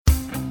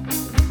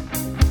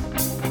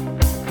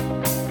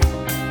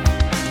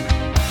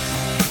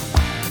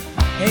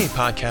Hey,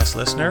 podcast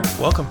listener.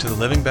 Welcome to the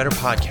Living Better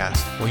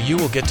podcast, where you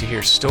will get to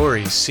hear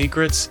stories,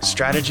 secrets,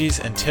 strategies,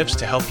 and tips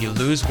to help you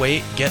lose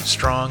weight, get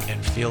strong,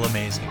 and feel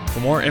amazing. For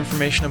more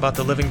information about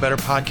the Living Better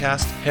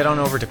podcast, head on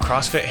over to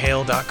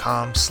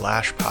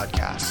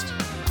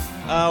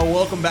crossfithale.com/podcast.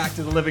 Welcome back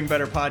to the Living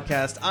Better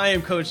podcast. I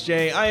am Coach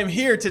Jay. I am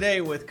here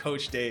today with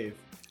Coach Dave.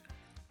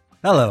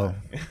 Hello.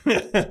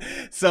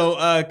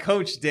 So,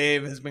 Coach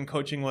Dave has been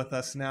coaching with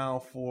us now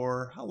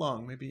for how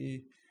long?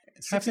 Maybe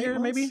 6 Half a year,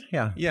 months? maybe?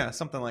 Yeah. Yeah,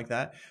 something like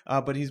that.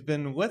 But he's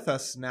been with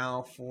us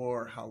now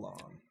for how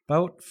long?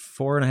 About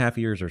 4.5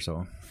 years or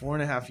so.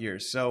 4.5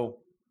 years. So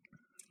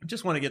I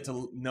just want to get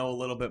to know a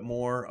little bit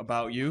more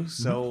about you.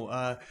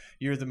 So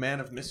you're the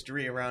man of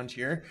mystery around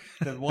here.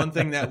 The one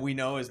thing that we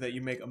know is that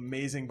you make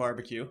amazing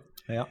barbecue.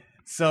 Yeah.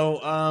 So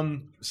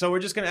we're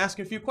just going to ask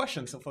you a few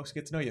questions so folks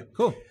get to know you.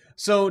 Cool.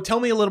 So tell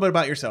me a little bit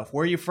about yourself.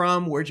 Where are you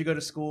from? Where'd you go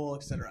to school,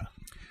 etc.?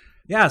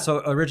 Yeah,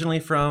 so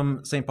originally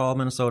from St. Paul,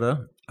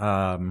 Minnesota,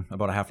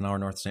 about a half an hour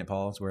north of St.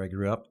 Paul is where I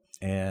grew up,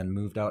 and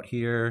moved out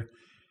here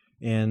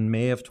in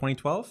May of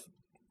 2012.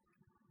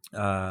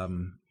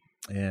 And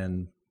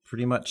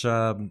pretty much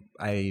I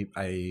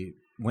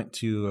went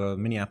to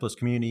Minneapolis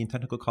Community and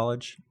Technical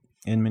College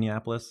in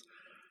Minneapolis,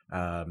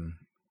 and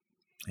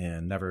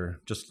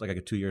never, just like a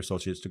 2-year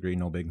associate's degree,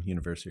 no big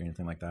university or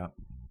anything like that.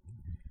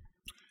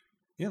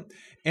 Yeah.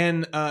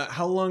 And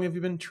how long have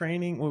you been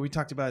training? Well, we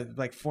talked about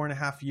like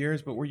 4.5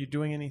 years, but were you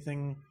doing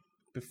anything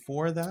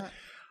before that?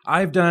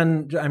 I've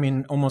done, I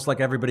mean, almost like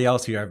everybody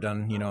else here, I've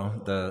done,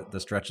 the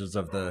stretches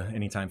of the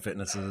Anytime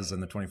Fitnesses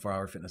and the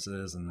 24-hour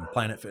Fitnesses and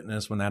Planet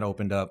Fitness when that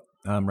opened up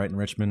right in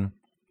Richmond.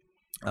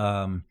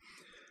 But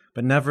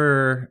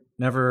never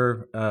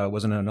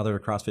was in another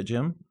CrossFit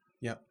gym.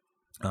 Yeah.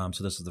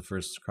 So this is the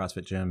first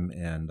CrossFit gym,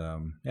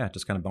 and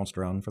just kind of bounced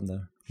around from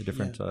the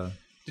different.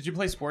 Did you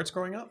play sports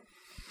growing up?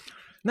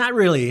 Not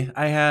really.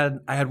 I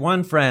had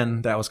one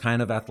friend that was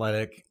kind of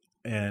athletic,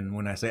 and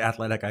when I say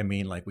athletic, I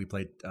mean like we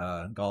played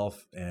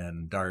golf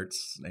and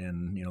darts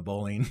and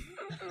bowling.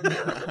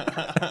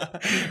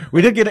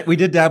 We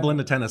did dabble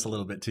into tennis a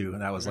little bit too,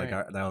 and that was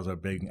that was a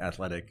big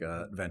athletic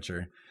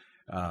venture.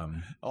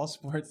 All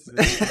sports do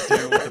with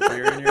a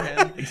beer in your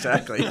hand.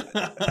 Exactly.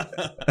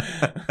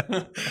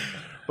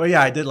 But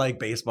yeah, I did like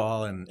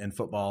baseball and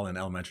football in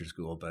elementary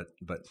school, but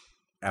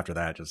after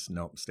that, just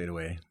stayed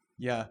away.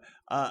 Yeah.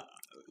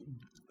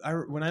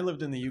 When I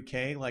lived in the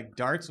UK, like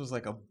darts was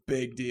like a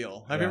big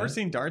deal. Have you ever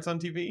seen darts on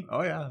TV?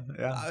 Oh yeah,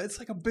 yeah. It's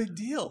like a big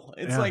deal.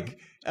 It's like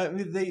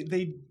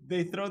they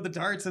throw the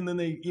darts and then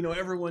they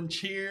everyone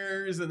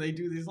cheers and they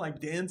do these like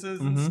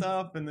dances and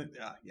stuff and then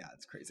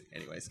it's crazy.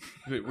 Anyways,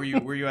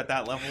 were you at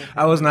that level?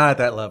 I was not at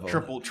that level.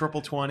 Triple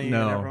 20.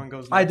 No, and everyone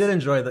goes nuts. I did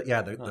enjoy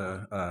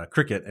the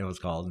cricket. It was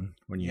called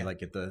when you like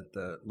get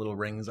the little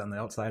rings on the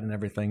outside and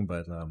everything,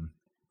 but no.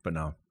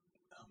 Oh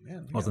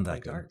man, wasn't that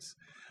good. Darts.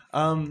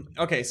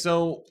 Okay,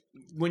 so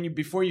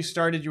before you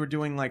started, you were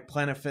doing like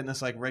Planet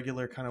Fitness, like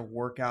regular kind of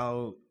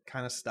workout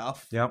kind of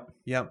stuff. Yep.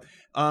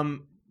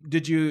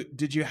 Did you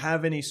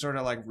have any sort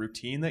of like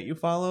routine that you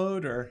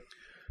followed or?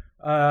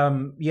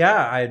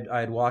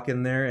 I'd walk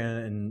in there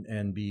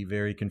and be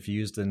very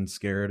confused and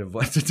scared of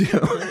what to do.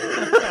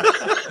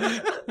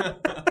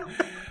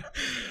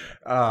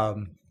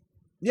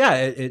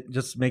 It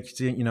just makes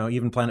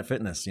even Planet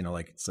Fitness,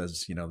 like it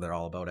says, they're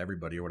all about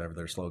everybody or whatever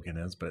their slogan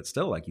is, but it's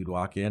still like you'd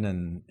walk in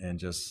and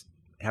just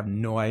have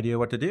no idea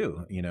what to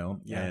do,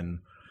 and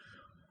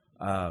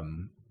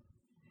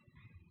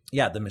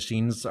the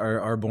machines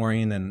are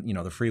boring, and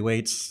the free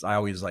weights, I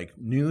always like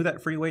knew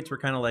that free weights were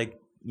kind of like,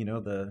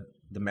 the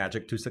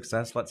magic to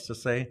success, let's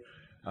just say,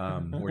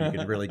 where you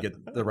can really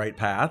get the right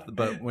path.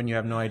 But when you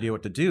have no idea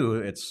what to do,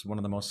 it's one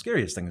of the most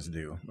scariest things to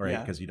do, right?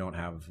 Because you don't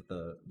have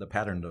the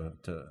pattern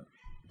to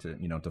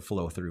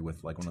flow through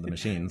with like one of the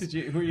machines.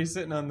 Were you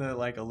sitting on the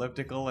like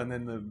elliptical and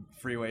then the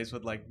freeways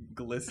would like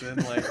glisten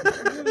like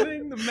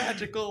the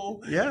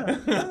magical? Yeah.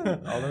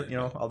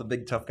 All the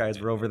big tough guys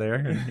were over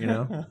there,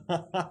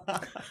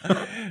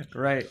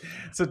 Right.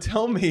 So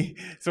tell me,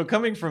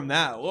 coming from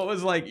that, what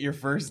was like your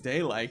first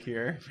day like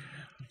here?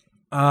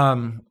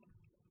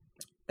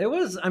 It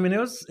was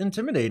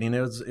intimidating.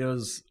 It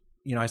was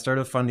I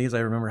started with Fundies.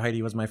 I remember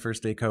Heidi was my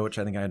first day coach.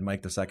 I think I had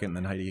Mike the second and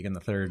then Heidi again the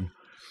third.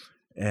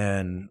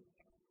 And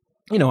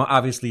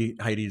obviously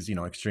Heidi's,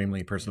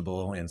 extremely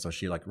personable. And so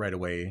she like right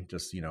away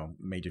just,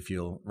 made you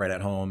feel right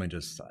at home, and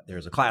just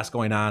there's a class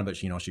going on, but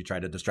she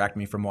tried to distract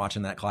me from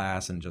watching that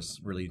class and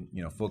just really,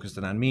 focused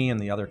it on me and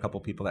the other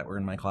couple people that were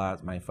in my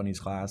class, my Funnies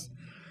class.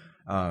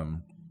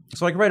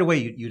 So like right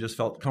away you just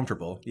felt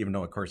comfortable, even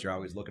though of course you're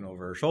always looking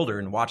over her shoulder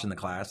and watching the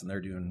class and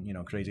they're doing,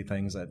 crazy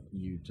things that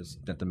you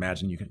just didn't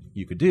imagine you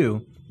could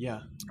do.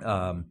 Yeah.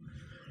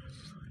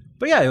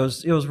 But yeah, it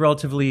was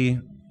relatively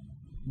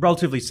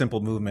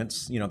simple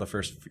movements, the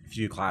first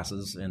few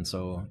classes. And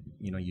so,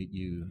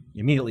 you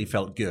immediately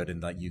felt good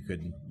and that you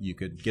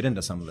could get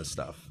into some of this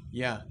stuff.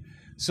 Yeah.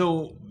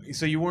 So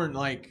you weren't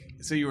like,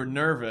 so you were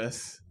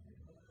nervous,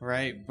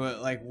 right?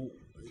 But like,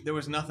 there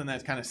was nothing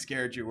that kind of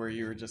scared you where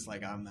you were just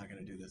like, I'm not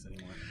going to do this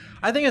anymore?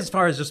 I think as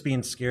far as just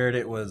being scared,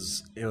 it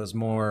was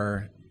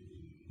more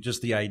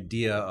just the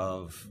idea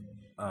of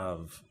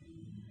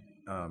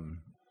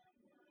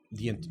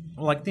the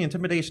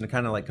intimidation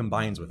kind of like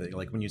combines with it.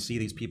 Like when you see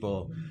these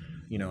people,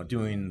 you know,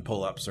 doing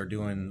pull-ups or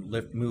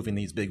moving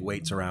these big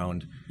weights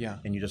around, yeah,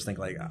 and you just think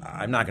like,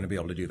 I'm not going to be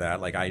able to do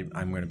that. Like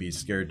I'm going to be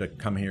scared to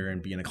come here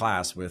and be in a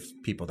class with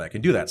people that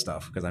can do that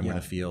stuff because I'm going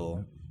to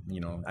feel, you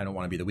know, I don't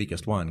want to be the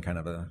weakest one, kind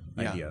of a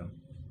idea.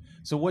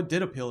 So what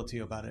did appeal to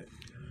you about it?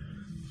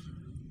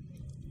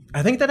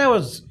 I think that I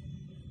was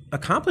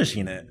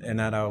accomplishing it, and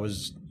that I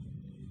was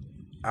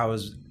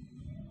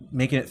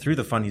making it through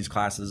the Fundies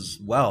classes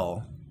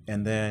well.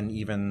 And then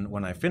even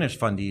when I finished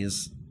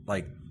Fundies,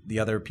 like the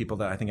other people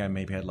that I think I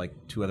maybe had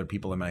like 2 other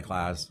people in my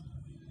class,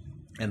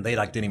 and they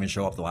like didn't even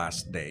show up the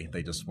last day.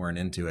 They just weren't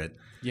into it.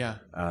 Yeah.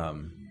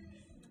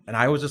 And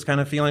I was just kind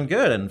of feeling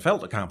good and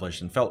felt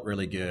accomplished and felt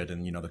really good.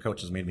 And, you know, the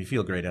coaches made me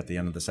feel great at the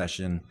end of the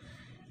session.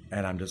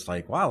 And I'm just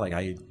like, wow, like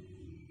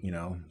you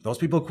know, those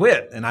people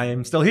quit and I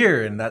am still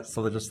here. And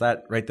just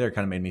that right there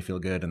kind of made me feel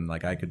good. And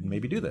like, I could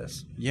maybe do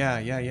this.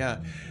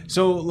 Yeah.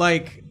 So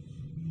like,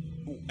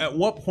 at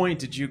what point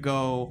did you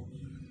go,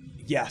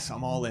 yes,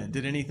 I'm all in?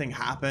 Did anything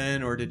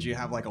happen, or did you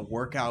have like a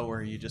workout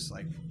where you just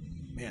like,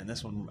 man,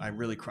 this one, I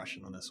really crushed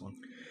it on this one?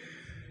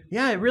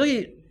 Yeah, I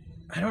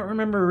don't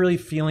remember really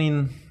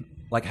feeling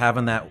like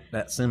having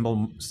that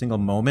single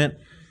moment.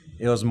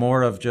 It was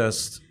more of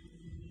just,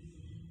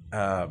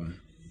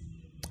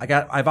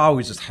 I've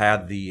always just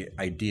had the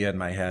idea in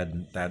my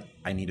head that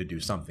I need to do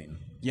something.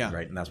 Yeah.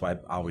 Right. And that's why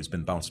I've always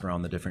been bouncing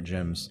around the different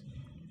gyms.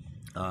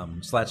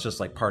 So that's just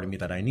like part of me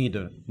that I need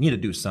to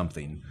do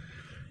something.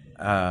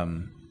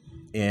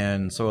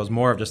 And so it was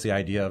more of just the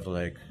idea of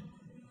like,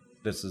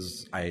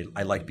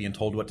 I like being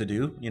told what to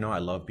do. You know, I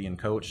love being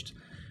coached.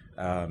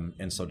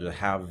 And so to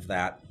have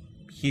that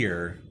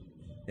here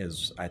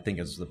I think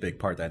is the big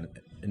part that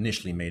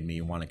initially made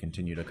me want to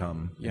continue to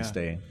come and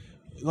stay.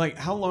 Like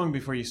how long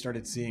before you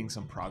started seeing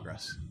some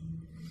progress?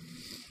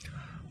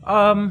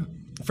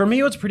 For me,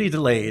 it was pretty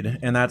delayed,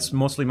 and that's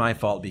mostly my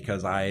fault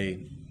because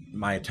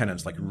my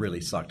attendance like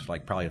really sucked.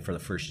 Like probably for the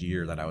first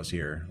year that I was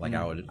here, like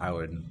I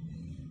would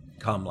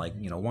come like,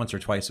 you know, once or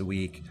twice a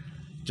week,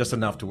 just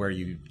enough to where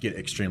you get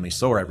extremely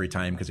sore every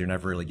time because you're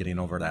never really getting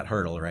over that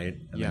hurdle, right?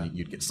 And then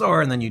you'd get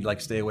sore, and then you'd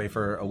like stay away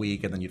for a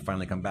week, and then you'd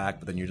finally come back,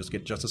 but then you just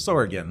get just as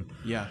sore again.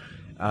 Yeah.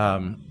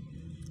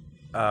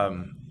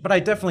 But I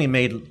definitely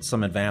made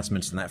some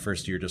advancements in that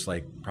first year, just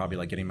like probably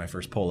like getting my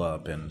first pull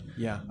up and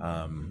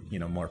you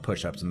know, more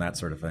push-ups and that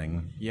sort of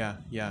thing. Yeah.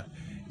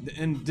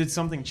 And did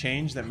something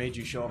change that made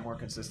you show up more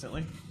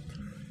consistently?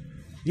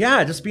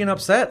 Yeah, just being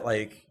upset,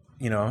 like,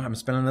 you know, I'm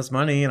spending this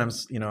money and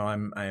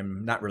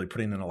I'm not really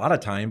putting in a lot of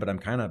time, but I'm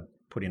kind of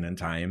putting in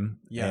time.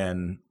 Yeah.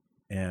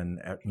 And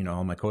you know,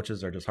 all my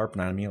coaches are just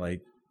harping on me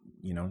like,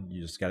 you know,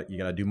 you got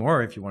to do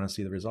more if you want to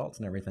see the results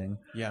and everything.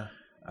 Yeah.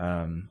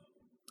 And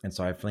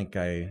so I think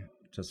I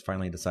just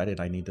finally decided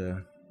I need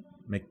to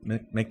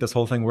make this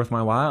whole thing worth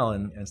my while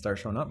and start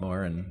showing up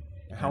more. And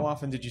how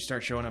often did you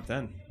start showing up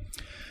then?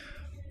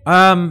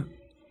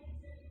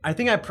 I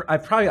think I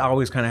probably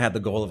always kind of had the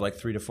goal of like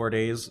 3 to 4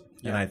 days.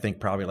 Yeah. And I think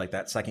probably like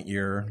that second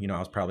year, you know, I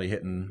was probably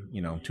hitting,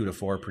 you know, 2 to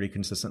 4 pretty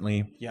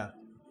consistently. Yeah.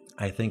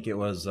 I think it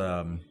was,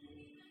 I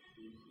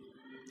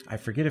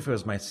forget if it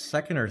was my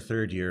second or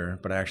third year,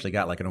 but I actually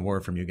got like an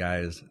award from you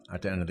guys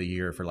at the end of the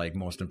year for like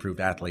most improved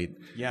athlete.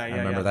 Yeah. I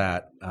remember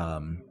that.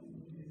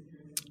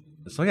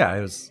 So yeah,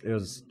 it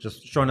was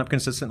just showing up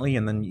consistently,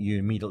 and then you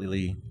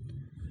immediately,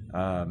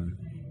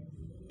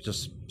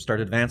 just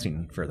started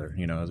advancing further.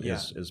 You know,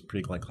 is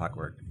pretty like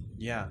clockwork.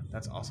 Yeah,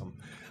 that's awesome.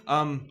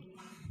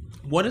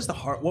 What was the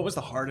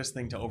hardest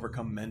thing to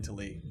overcome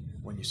mentally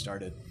when you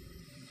started?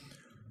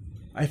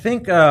 I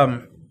think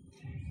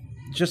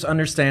just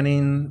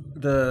understanding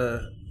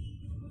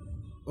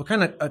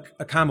kind of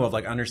a combo of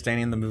like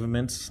understanding the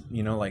movements.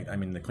 You know, like I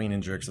mean, the clean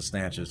and jerks, the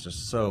snatch is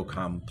just so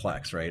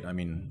complex, right? I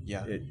mean,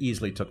 it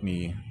easily took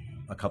me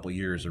a couple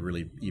years to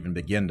really even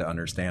begin to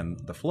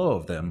understand the flow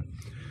of them.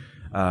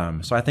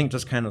 So I think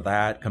just kind of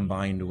that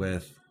combined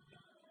with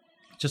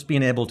just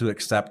being able to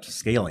accept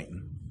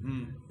scaling.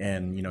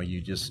 And, you know,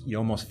 you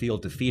almost feel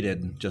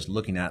defeated just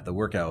looking at the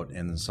workout.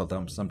 And so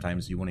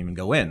sometimes you won't even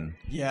go in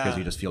because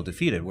you just feel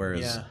defeated.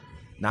 Whereas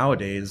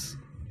nowadays,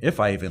 if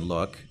I even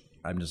look,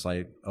 I'm just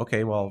like,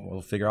 okay, well,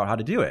 we'll figure out how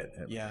to do it.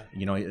 Yeah.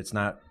 You know, it's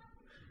not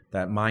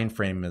that mind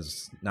frame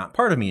is not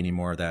part of me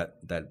anymore that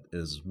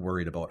is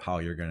worried about how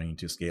you're going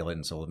to scale it.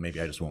 And so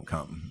maybe I just won't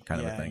come kind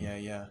of a thing.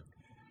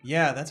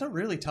 Yeah. That's a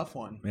really tough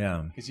one.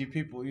 Yeah. Because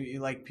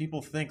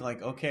people think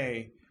like,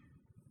 okay,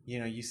 you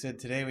know, you said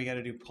today we got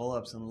to do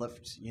pull-ups and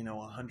lift, you know,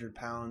 100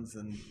 pounds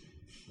and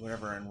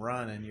whatever and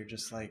run. And you're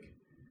just like,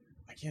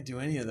 I can't do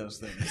any of those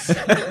things,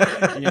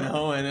 you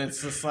know? And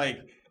it's just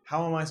like,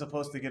 how am I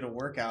supposed to get a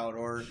workout,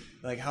 or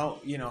like how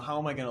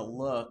am I going to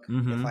look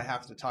if I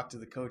have to talk to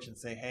the coach and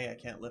say, hey, I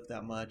can't lift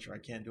that much, or I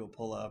can't do a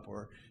pull-up,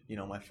 or, you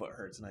know, my foot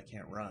hurts and I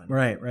can't run.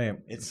 Right.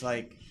 It's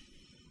like,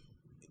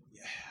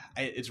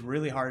 it's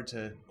really hard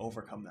to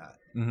overcome that.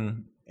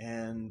 Mm-hmm.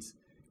 And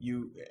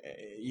you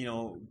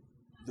know,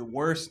 the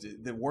worst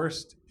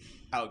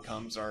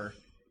outcomes are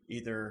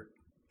either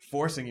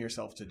forcing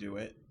yourself to do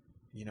it.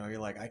 You know, you're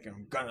like,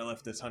 I'm gonna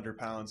lift this 100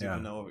 pounds,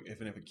 even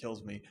if it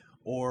kills me,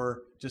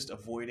 or just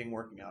avoiding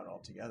working out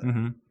altogether.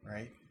 Mm-hmm.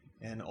 Right.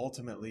 And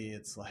ultimately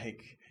it's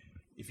like,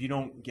 if you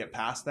don't get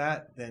past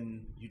that,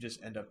 then you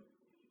just end up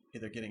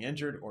either getting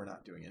injured or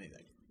not doing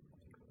anything.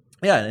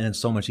 Yeah. And it's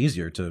so much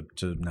easier to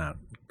not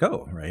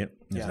go. Right.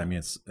 Yeah. I mean,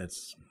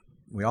 it's,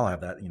 we all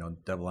have that, you know,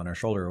 devil on our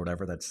shoulder or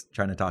whatever that's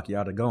trying to talk you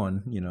out of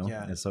going, you know.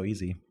 Yeah. It's so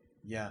easy.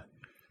 Yeah.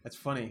 That's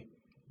funny.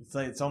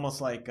 It's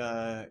almost like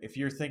if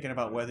you're thinking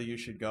about whether you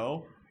should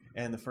go,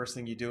 and the first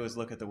thing you do is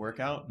look at the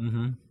workout,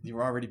 mm-hmm. you've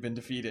already been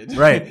defeated.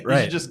 Right, You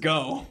right. should just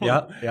go.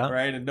 Yeah, yeah.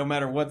 Right, and no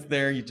matter what's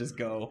there, you just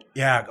go.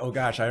 Yeah. Oh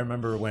gosh, I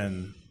remember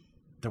when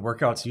the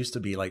workouts used to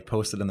be like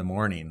posted in the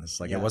mornings.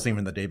 Like it wasn't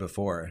even the day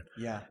before.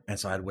 Yeah. And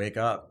so I'd wake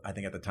up. I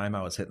think at the time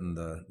I was hitting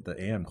the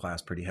AM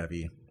class pretty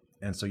heavy.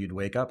 And so you'd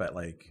wake up at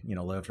like, you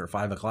know, lift or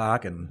 5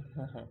 o'clock and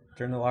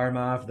turn the alarm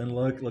off, then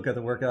look at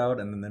the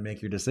workout and then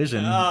make your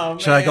decision. Oh,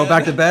 should I go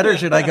back to bed or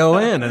should I go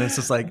in? And it's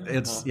just like,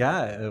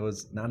 it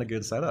was not a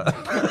good setup.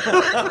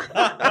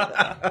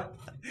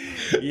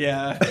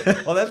 Yeah.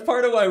 Well, that's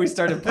part of why we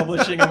started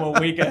publishing them a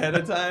week ahead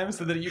of time,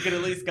 so that you could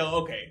at least go,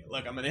 okay,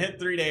 look, I'm going to hit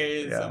 3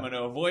 days. Yeah. I'm going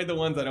to avoid the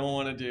ones I don't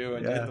want to do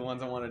and Yeah. hit the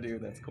ones I want to do.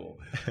 That's cool.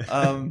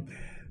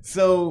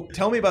 So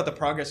tell me about the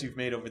progress you've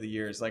made over the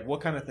years. Like,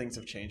 what kind of things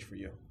have changed for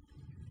you?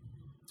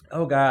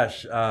 Oh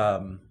gosh.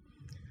 I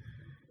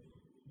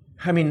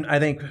mean, I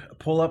think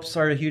pull-ups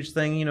are a huge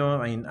thing, you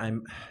know. I mean,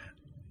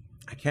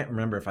 I can't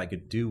remember if I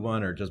could do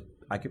one or just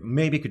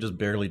could just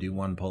barely do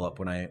one pull-up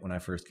when I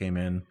first came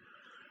in.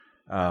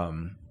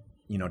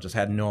 You know, just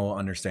had no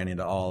understanding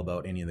at all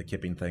about any of the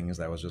kipping things.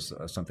 That was just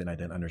something I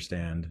didn't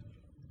understand.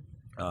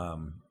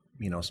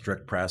 You know,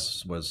 strict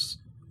press was,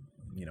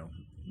 you know,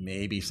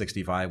 maybe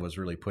 65 was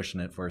really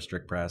pushing it for a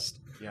strict press.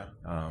 Yeah.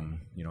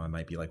 You know, I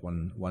might be like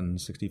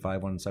 165,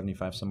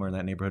 175, somewhere in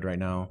that neighborhood right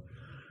now.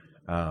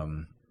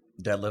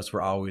 Deadlifts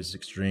were always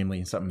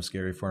something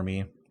scary for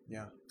me.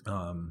 Yeah.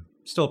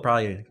 Still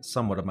probably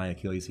somewhat of my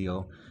Achilles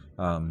heel.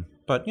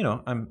 But you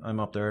know, I'm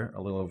up there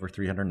a little over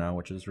 300 now,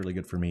 which is really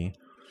good for me.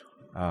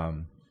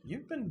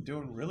 You've been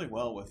doing really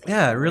well with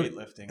really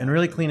weightlifting and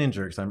really clean and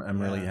jerks. I'm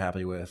really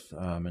happy with,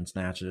 and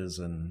snatches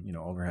and, you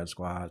know, overhead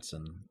squats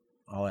and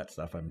all that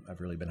stuff.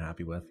 I've really been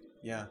happy with.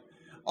 Yeah.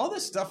 All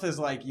this stuff is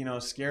like, you know,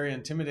 scary,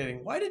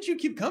 intimidating. Why did you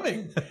keep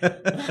coming?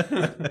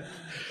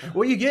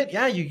 Well, you get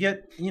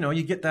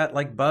that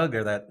like bug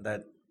or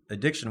that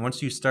addiction once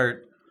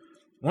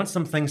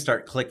some things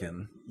start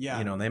clicking. Yeah.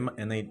 You know,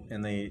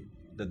 the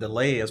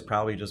delay is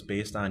probably just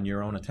based on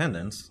your own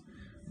attendance,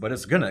 but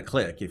it's gonna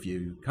click if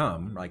you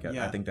come. Like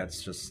I think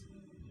that's just,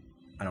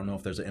 I don't know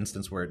if there's an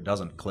instance where it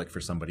doesn't click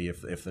for somebody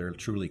if they're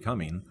truly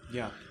coming.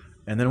 Yeah.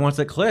 And then once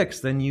it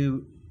clicks, then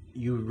you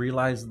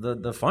realize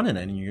the fun in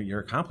it, and you're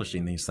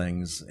accomplishing these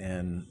things,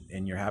 and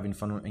you're having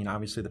fun. You know,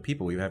 obviously the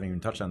people, we haven't even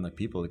touched on the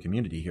people, the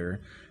community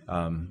here,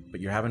 but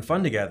you're having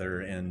fun together,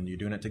 and you're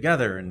doing it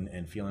together,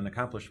 and feeling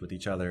accomplished with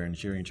each other, and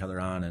cheering each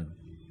other on, and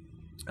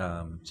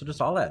so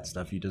just all that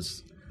stuff.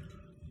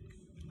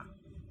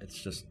 It's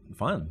just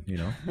fun, you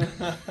know.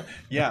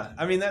 Yeah,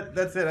 I mean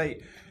that's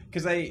it.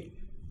 Because I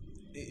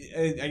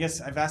guess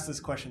I've asked this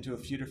question to a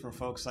few different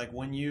folks. Like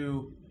when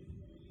you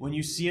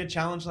see a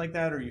challenge like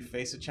that, or you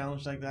face a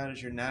challenge like that,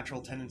 is your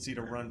natural tendency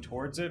to run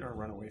towards it or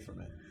run away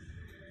from it?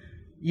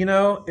 You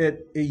know,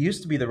 it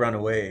used to be the run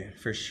away,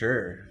 for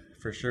sure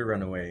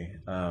run away.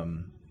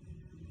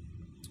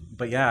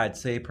 But yeah, I'd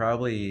say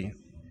probably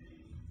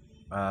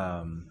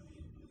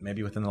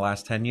maybe within the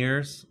last 10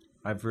 years,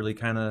 I've really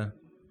kind of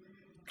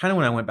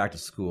when I went back to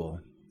school,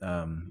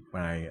 when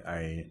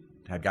I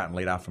had gotten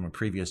laid off from a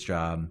previous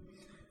job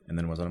and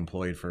then was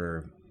unemployed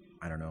for,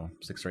 I don't know,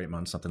 6 or 8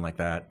 months, something like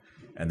that.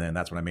 And then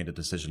that's when I made the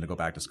decision to go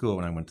back to school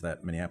when I went to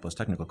that Minneapolis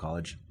Technical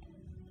College.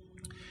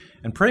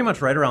 And pretty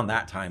much right around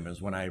that time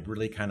is when I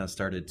really kind of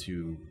started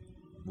to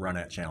run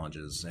at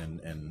challenges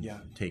and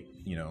take,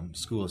 you know,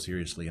 school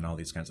seriously and all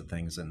these kinds of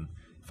things, and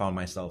found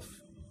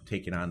myself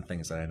taking on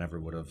things that I never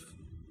would have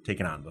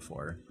taken on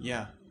before.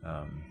 Yeah.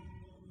 So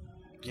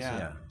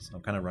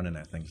I'm kind of running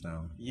at things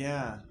now.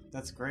 Yeah,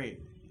 that's great.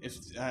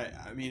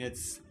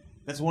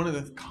 That's one of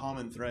the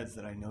common threads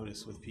that I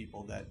notice with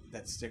people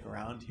that stick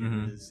around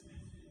here is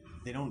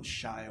they don't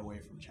shy away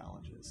from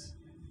challenges.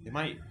 They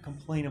might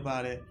complain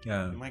about it.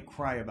 Yeah. They might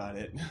cry about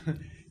it,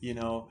 you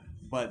know,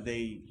 but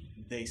they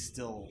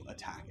still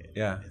attack it.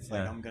 Yeah. It's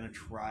like, I'm going to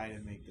try to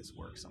make this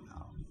work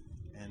somehow.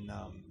 And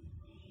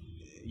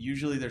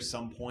usually there's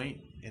some point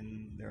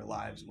in their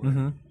lives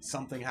where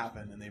something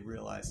happened and they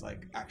realize,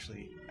 like,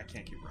 actually, I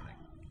can't keep running.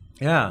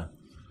 Yeah.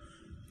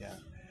 Yeah.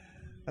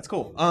 That's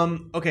cool.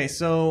 Okay,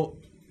 so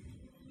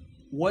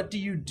what do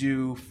you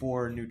do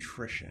for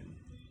nutrition?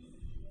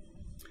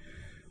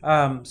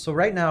 So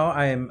right now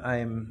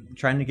I'm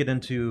trying to get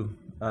into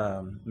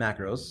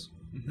macros.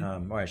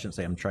 Or I shouldn't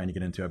say I'm trying to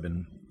get into. I've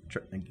been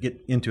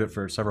get into it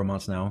for several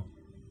months now.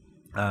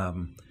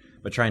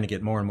 but trying to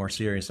get more and more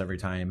serious every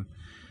time.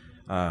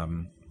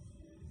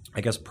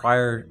 I guess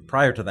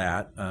prior to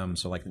that,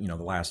 so like, the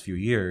last few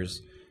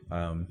years,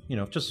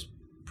 just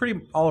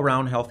pretty all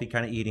around healthy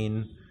kind of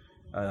eating.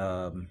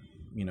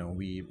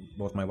 We,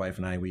 both my wife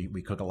and I,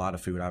 we cook a lot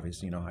of food.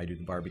 Obviously, I do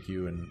the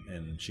barbecue,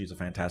 and she's a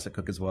fantastic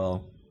cook as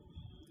well.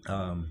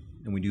 And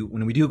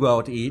when we do go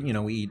out to eat,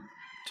 we eat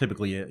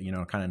typically at,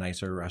 kind of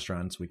nicer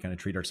restaurants. We kind of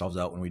treat ourselves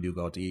out when we do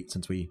go out to eat,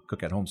 since we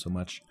cook at home so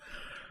much.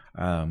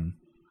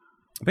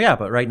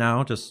 But right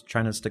now, just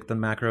trying to stick to the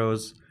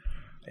macros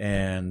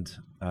and,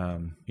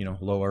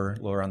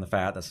 lower on the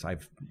fat.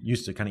 I've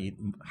used to kind of eat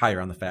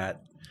higher on the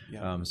fat.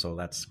 Yeah. So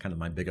that's kind of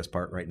my biggest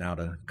part right now,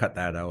 to cut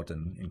that out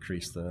and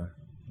increase the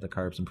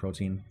carbs and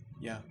protein.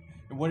 Yeah.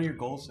 And what are your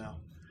goals now?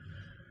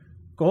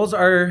 Goals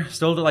are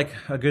still to like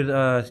a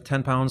good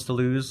 10 pounds to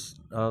lose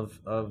of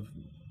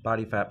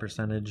body fat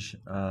percentage.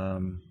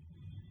 And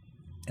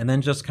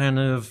then just kind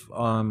of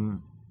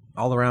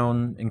all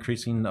around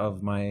increasing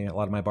of a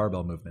lot of my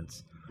barbell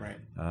movements. Right.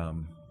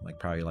 Like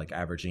probably like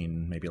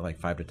averaging maybe like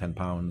 5 to 10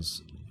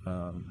 pounds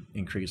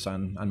increase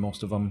on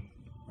most of them.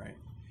 Right.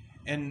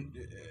 And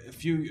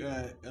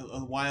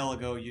a while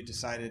ago, you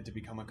decided to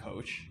become a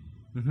coach.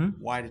 Mm-hmm.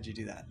 Why did you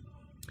do that?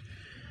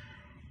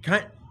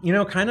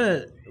 Kind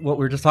of what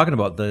we were just talking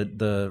about,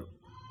 the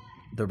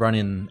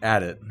running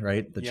at it,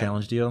 right? The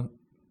challenge deal.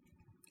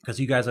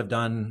 Because you guys have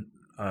done,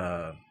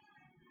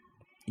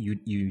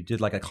 you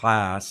did like a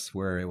class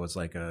where it was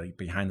like a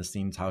behind the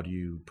scenes, how do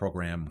you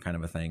program kind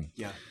of a thing.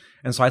 Yeah.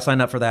 And so I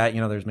signed up for that.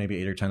 There's maybe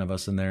 8 or 10 of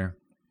us in there.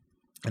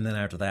 And then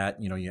after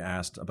that, you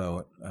asked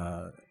about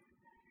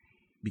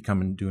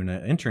doing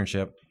an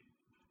internship.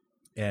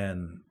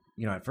 And,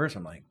 at first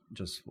I'm like,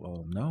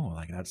 no,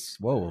 like that's,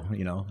 whoa,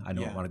 I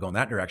don't want to go in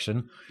that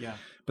direction. Yeah.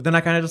 But then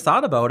I kind of just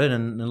thought about it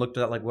and looked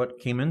at like what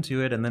came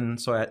into it. And then,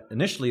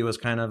 initially it was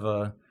kind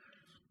of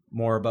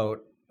more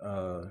about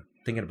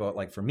thinking about,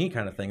 like, for me,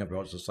 kind of thing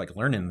about just like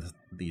learning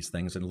these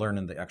things and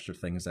learning the extra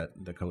things that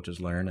the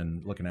coaches learn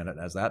and looking at it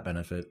as that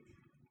benefit.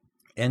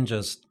 And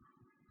just,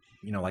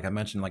 like I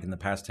mentioned, like in the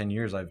past 10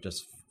 years, I've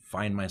just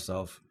find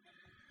myself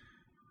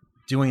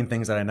doing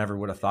things that I never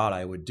would have thought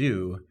I would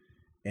do.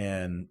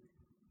 And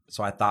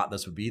so I thought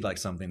this would be like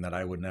something that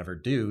I would never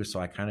do. So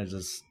I kind of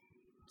just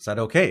said,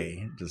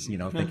 okay, just,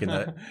 thinking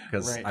that,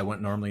 because right. I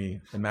wouldn't normally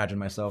imagine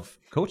myself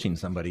coaching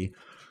somebody.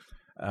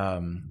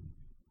 And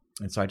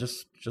so I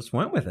just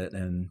went with it,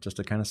 and just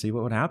to kind of see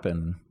what would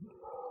happen.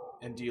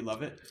 And do you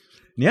love it?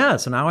 Yeah.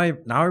 So now I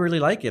really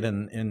like it.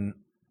 And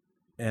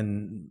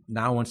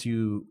now once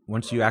you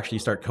actually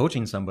start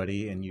coaching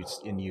somebody and you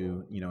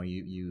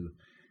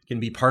can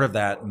be part of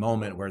that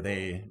moment where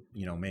they,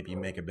 maybe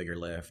make a bigger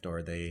lift,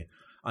 or they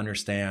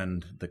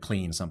understand the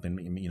clean, something,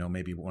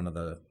 maybe one of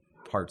the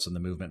parts of the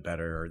movement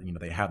better, or,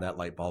 they have that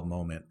light bulb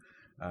moment.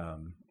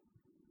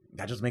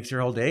 That just makes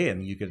your whole day.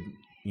 And you could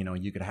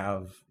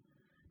have,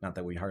 not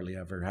that we hardly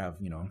ever have,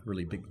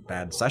 really big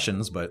bad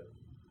sessions, but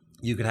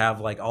you could have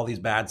like all these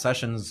bad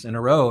sessions in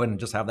a row and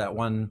just have that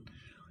one,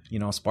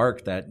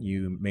 spark that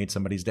you made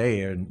somebody's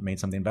day and made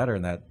something better,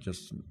 and that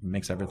just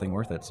makes everything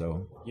worth it.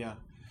 So yeah,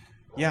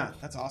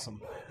 that's awesome.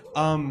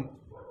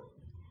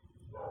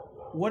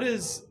 What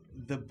is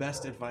the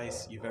best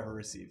advice you've ever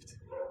received?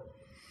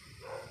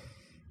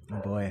 Oh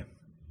boy.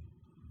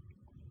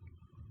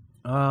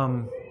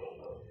 I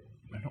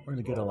don't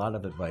really get a lot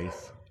of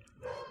advice.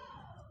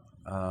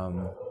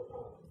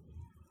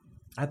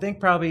 I think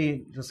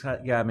probably just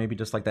maybe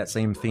just like that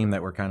same theme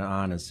that we're kind of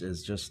on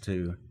is just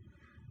to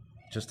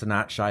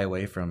not shy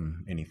away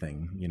from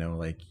anything.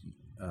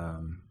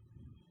 A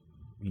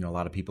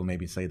lot of people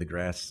maybe say the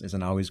grass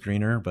isn't always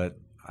greener, but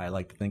I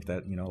like to think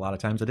that, a lot of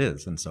times it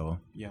is. And so,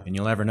 and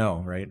you'll never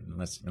know, right?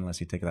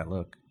 Unless you take that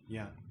look.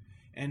 Yeah.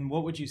 And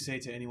what would you say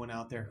to anyone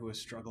out there who is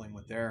struggling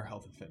with their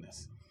health and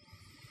fitness?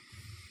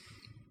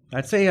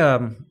 I'd say,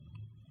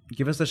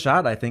 give us a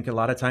shot. I think a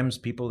lot of times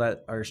people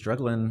that are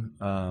struggling,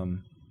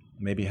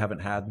 maybe haven't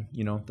had,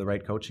 the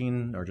right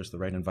coaching or just the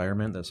right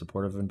environment, the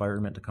supportive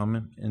environment to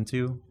come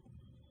into.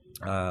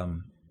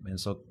 And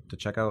so to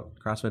check out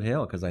CrossFit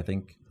Hale, because I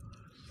think,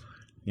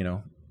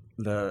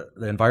 the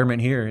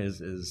environment here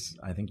is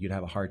I think you'd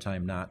have a hard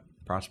time not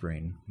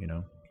prospering,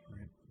 Right.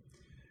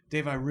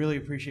 Dave, I really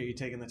appreciate you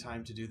taking the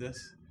time to do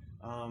this.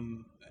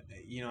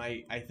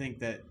 I think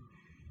that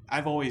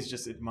I've always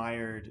just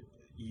admired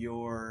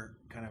your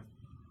kind of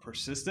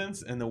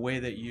persistence and the way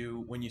that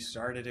when you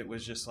started, it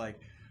was just like,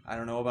 I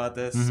don't know about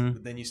this. Mm-hmm.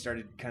 But then you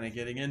started kind of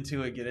get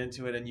into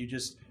it, and you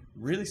just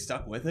really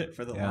stuck with it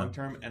for the long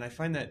term. And I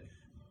find that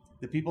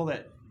the people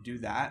that do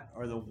that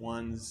are the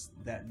ones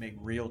that make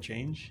real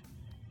change.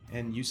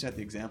 And you set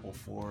the example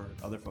for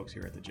other folks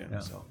here at the gym.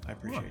 Yeah. So I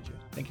appreciate you.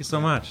 Thank you so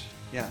much.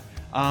 Yeah.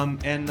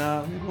 And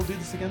maybe we'll do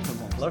this again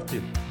sometime. Love to.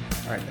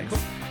 All right. Thanks. Cool.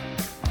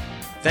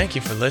 Thank you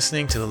for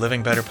listening to the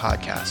Living Better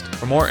podcast.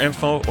 For more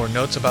info or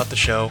notes about the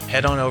show,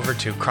 head on over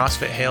to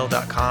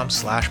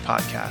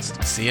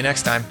CrossFitHale.com/podcast. See you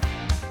next time.